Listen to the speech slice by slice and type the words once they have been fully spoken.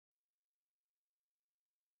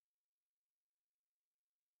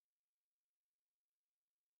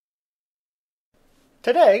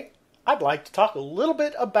Today, I'd like to talk a little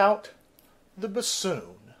bit about the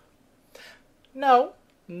bassoon. No,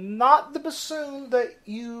 not the bassoon that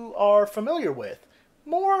you are familiar with.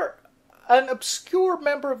 More an obscure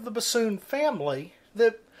member of the bassoon family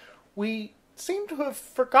that we seem to have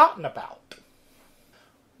forgotten about.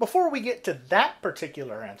 Before we get to that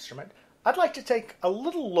particular instrument, I'd like to take a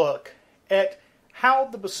little look at how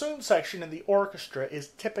the bassoon section in the orchestra is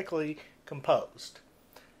typically composed.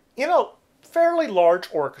 In a fairly large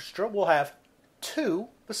orchestra, we'll have 2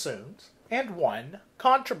 bassoons and 1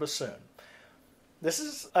 contrabassoon. This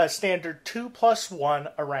is a standard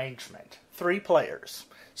 2+1 arrangement, 3 players.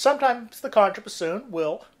 Sometimes the contrabassoon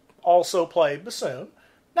will also play bassoon.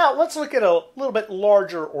 Now let's look at a little bit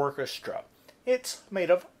larger orchestra. It's made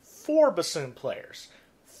of 4 bassoon players,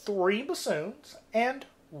 3 bassoons and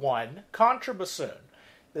 1 contrabassoon.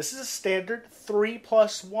 This is a standard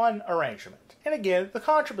 3+1 arrangement. And again, the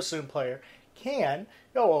contrabassoon player can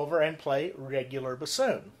go over and play regular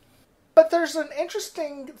bassoon. But there's an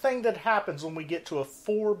interesting thing that happens when we get to a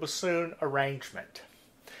 4 bassoon arrangement.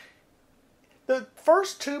 The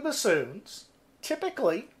first 2 bassoons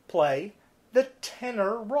typically play the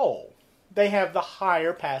tenor role. They have the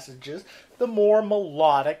higher passages, the more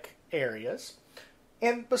melodic areas.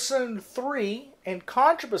 And bassoon 3 and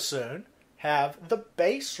contrabassoon have the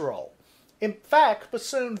bass role. In fact,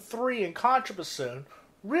 bassoon 3 and contrabassoon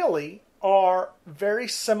really are very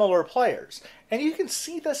similar players. And you can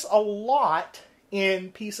see this a lot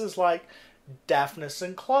in pieces like Daphnis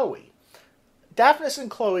and Chloe. Daphnis and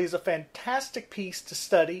Chloe is a fantastic piece to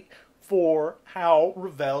study for how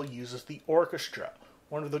Ravel uses the orchestra,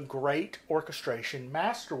 one of the great orchestration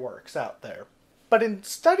masterworks out there. But in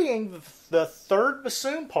studying the third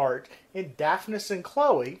bassoon part in Daphnis and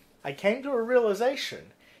Chloe, I came to a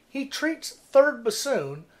realization. He treats third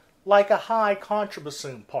bassoon like a high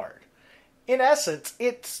contrabassoon part. In essence,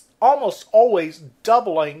 it's almost always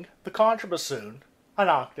doubling the contrabassoon an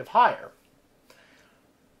octave higher.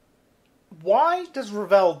 Why does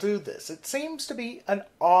Ravel do this? It seems to be an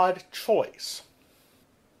odd choice.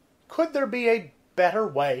 Could there be a better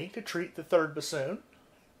way to treat the third bassoon?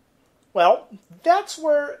 Well, that's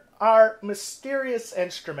where our mysterious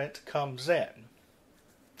instrument comes in.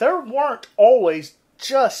 There weren't always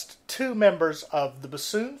just 2 members of the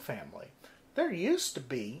bassoon family. There used to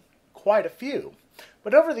be quite a few.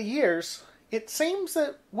 But over the years, it seems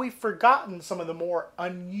that we've forgotten some of the more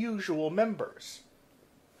unusual members.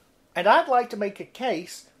 And I'd like to make a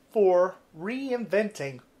case for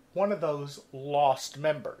reinventing one of those lost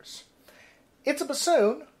members. It's a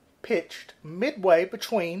bassoon pitched midway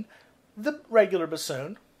between the regular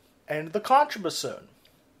bassoon and the contrabassoon.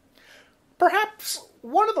 Perhaps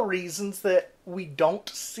one of the reasons that we don't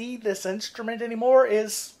see this instrument anymore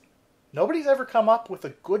is nobody's ever come up with a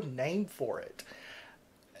good name for it.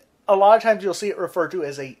 A lot of times you'll see it referred to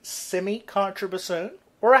as a semi-contrabassoon,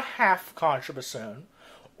 or a half-contrabassoon,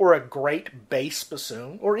 or a great bass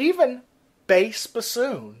bassoon, or even bass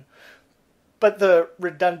bassoon. But the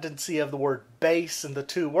redundancy of the word bass in the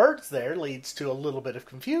 2 words there leads to a little bit of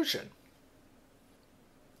confusion.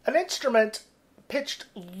 An instrument pitched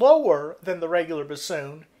lower than the regular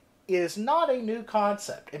bassoon is not a new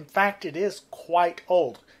concept. In fact, it is quite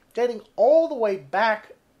old, dating all the way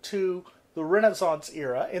back to the Renaissance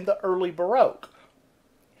era in the early Baroque.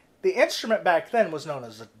 The instrument back then was known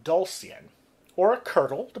as a dulcian, or a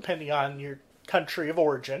kirtle, depending on your country of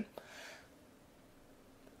origin.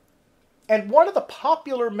 And one of the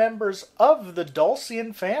popular members of the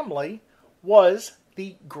dulcian family was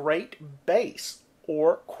the great bass,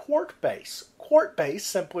 or quart bass. Quart bass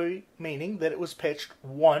simply meaning that it was pitched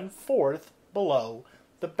 1/4 below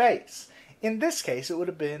the bass. In this case, it would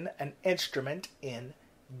have been an instrument in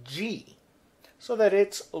G, so that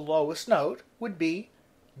its lowest note would be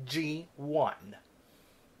G1.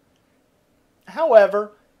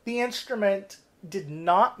 However, the instrument did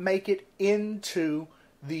not make it into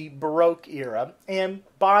the Baroque era, and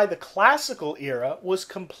by the Classical era was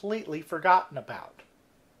completely forgotten about.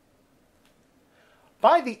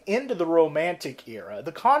 By the end of the Romantic era,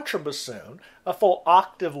 the contrabassoon, a full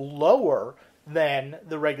octave lower than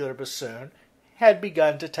the regular bassoon, had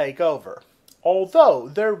begun to take over. Although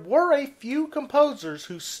there were a few composers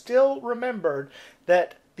who still remembered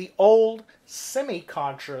that the old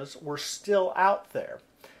semi-contras were still out there.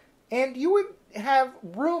 And you would have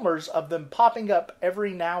rumors of them popping up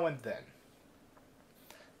every now and then.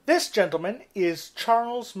 This gentleman is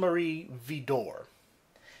Charles Marie Widor.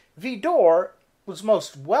 Widor was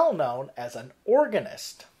most well known as an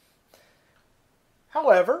organist.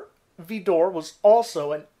 However, Widor was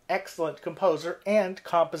also an excellent composer and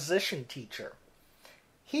composition teacher.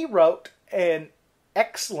 He wrote an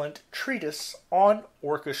excellent treatise on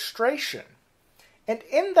orchestration. And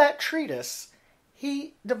in that treatise,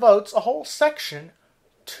 he devotes a whole section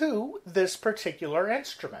to this particular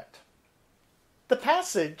instrument. The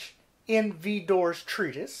passage in Vidor's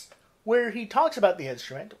treatise where he talks about the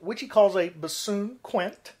instrument, which he calls a bassoon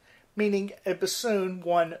quint, meaning a bassoon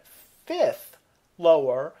 1/5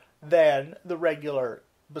 lower than the regular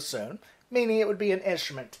bassoon, meaning it would be an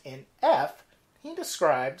instrument in F, he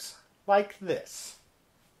describes like this.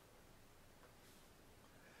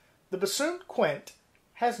 The bassoon quint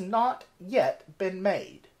has not yet been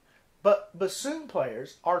made, but bassoon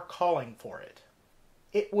players are calling for it.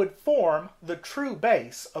 It would form the true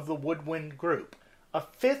bass of the woodwind group, a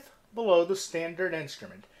fifth below the standard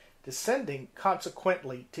instrument, descending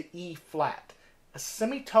consequently to E flat, a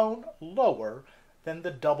semitone lower than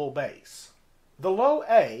the double bass. The low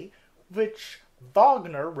A, which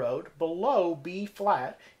Wagner wrote below B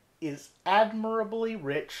flat, is admirably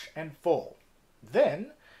rich and full.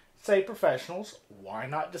 Then, say professionals, why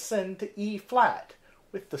not descend to E flat,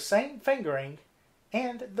 with the same fingering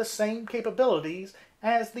and the same capabilities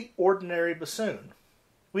as the ordinary bassoon?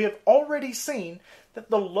 We have already seen that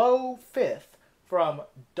the low fifth from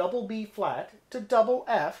double B flat to double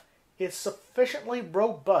F is sufficiently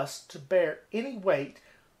robust to bear any weight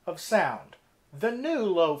of sound. The new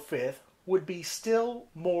low fifth would be still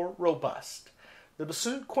more robust. The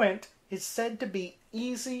bassoon quint is said to be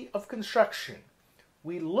easy of construction.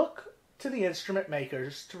 We look to the instrument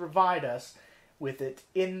makers to provide us with it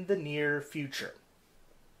in the near future.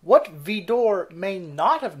 What Vidor may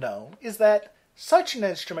not have known is that such an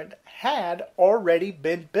instrument had already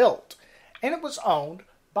been built, and it was owned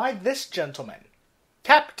by this gentleman,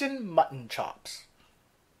 Captain Muttonchops.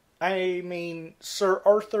 I mean Sir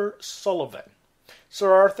Arthur Sullivan.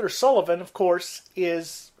 Sir Arthur Sullivan, of course,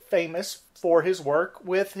 is famous for his work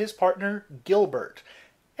with his partner Gilbert,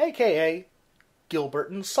 aka Gilbert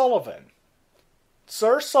and Sullivan.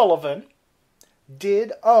 Sir Sullivan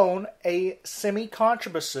did own a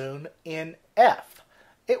semi-contrabassoon in F.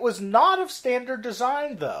 It was not of standard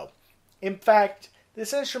design, though. In fact,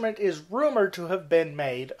 this instrument is rumored to have been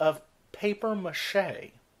made of paper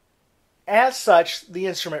mache. As such, the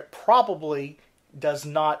instrument probably does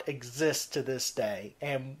not exist to this day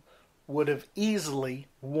and would have easily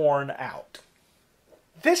worn out.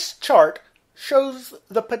 This chart shows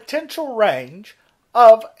the potential range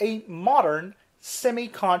of a modern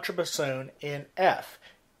semi-contrabassoon in F,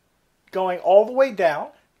 going all the way down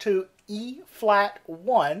to E flat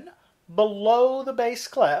 1 below the bass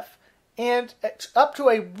clef and up to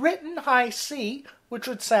a written high C, which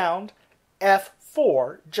would sound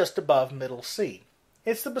F4 just above middle C.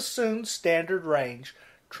 It's the bassoon's standard range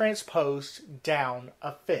transposed down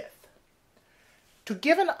a fifth. To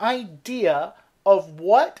give an idea of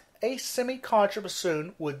what a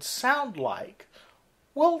semi-contrabassoon would sound like,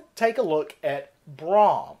 we'll take a look at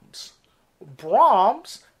Brahms.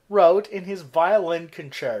 Brahms wrote in his violin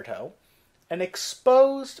concerto an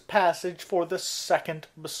exposed passage for the second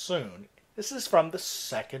bassoon. This is from the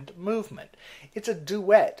second movement. It's a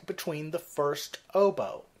duet between the first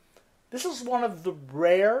oboe. This is one of the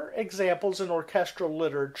rare examples in orchestral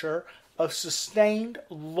literature of sustained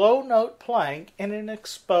low-note playing in an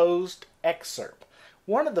exposed excerpt.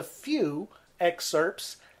 One of the few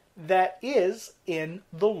excerpts that is in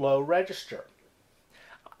the low register.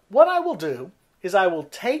 What I will do is I will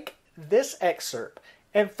take this excerpt,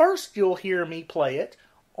 and first you'll hear me play it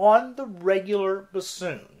on the regular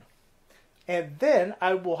bassoon. And then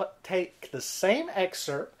I will take the same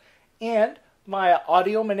excerpt and my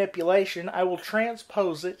audio manipulation, I will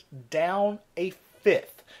transpose it down a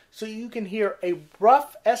fifth so you can hear a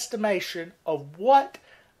rough estimation of what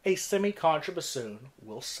a semi-contrabassoon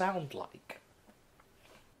will sound like.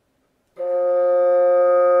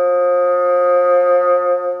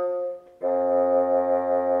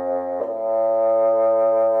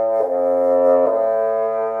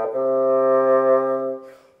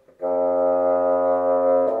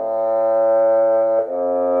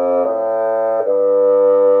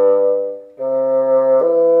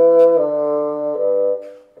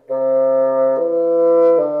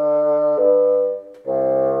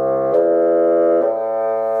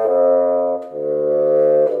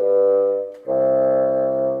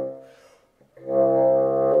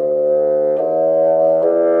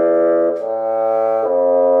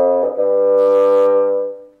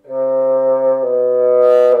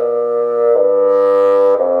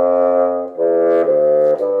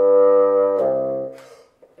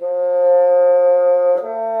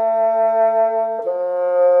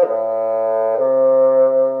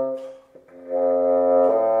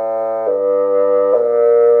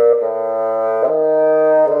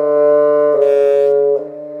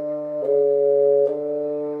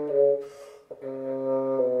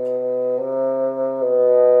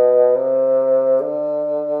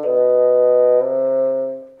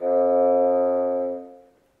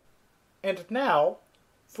 now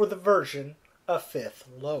for the version a fifth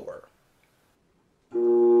lower.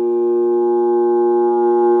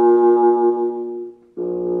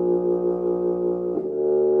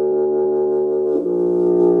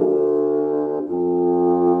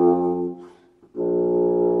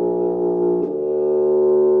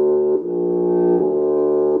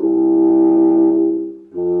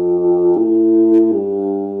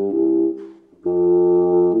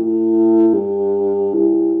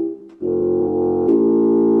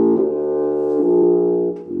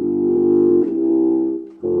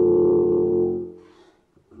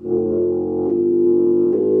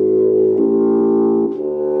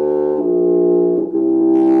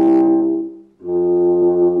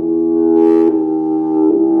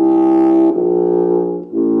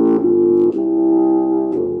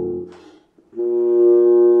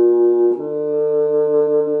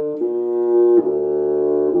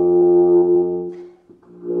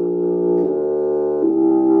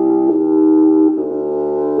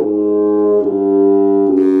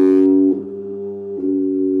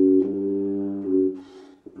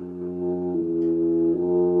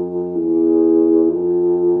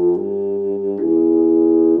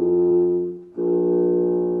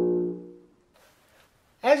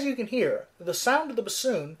 As you can hear, the sound of the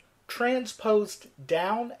bassoon transposed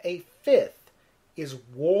down a fifth is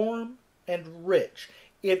warm and rich.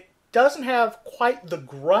 It doesn't have quite the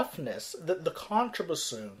gruffness that the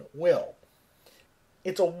contrabassoon will.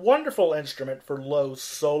 It's a wonderful instrument for low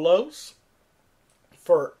solos,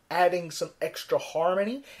 for adding some extra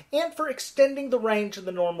harmony, and for extending the range of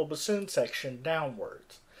the normal bassoon section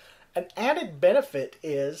downwards. An added benefit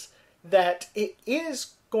is that it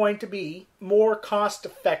is going to be more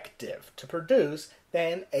cost-effective to produce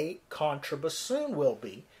than a contrabassoon will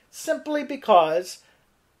be, simply because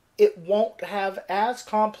it won't have as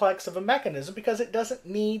complex of a mechanism because it doesn't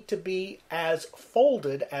need to be as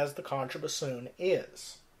folded as the contrabassoon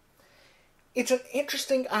is. It's an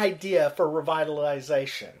interesting idea for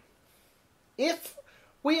revitalization. If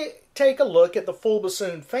we take a look at the full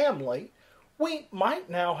bassoon family, we might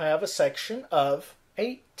now have a section of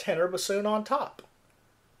a tenor bassoon on top,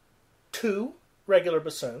 2 regular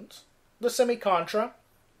bassoons, the semi-contra,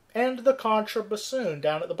 and the contrabassoon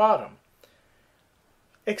down at the bottom.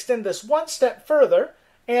 Extend this one step further,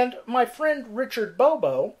 and my friend Richard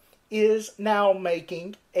Bobo is now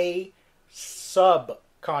making a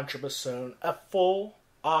sub-contrabassoon, a full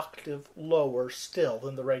octave lower still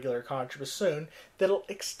than the regular contrabassoon, that'll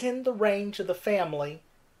extend the range of the family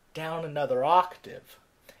down another octave.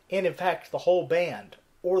 And in fact, the whole band,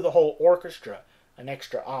 or the whole orchestra, an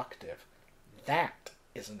extra octave. That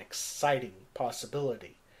is an exciting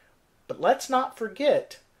possibility. But let's not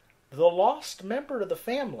forget the lost member of the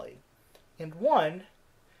family, and one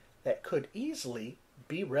that could easily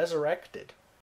be resurrected.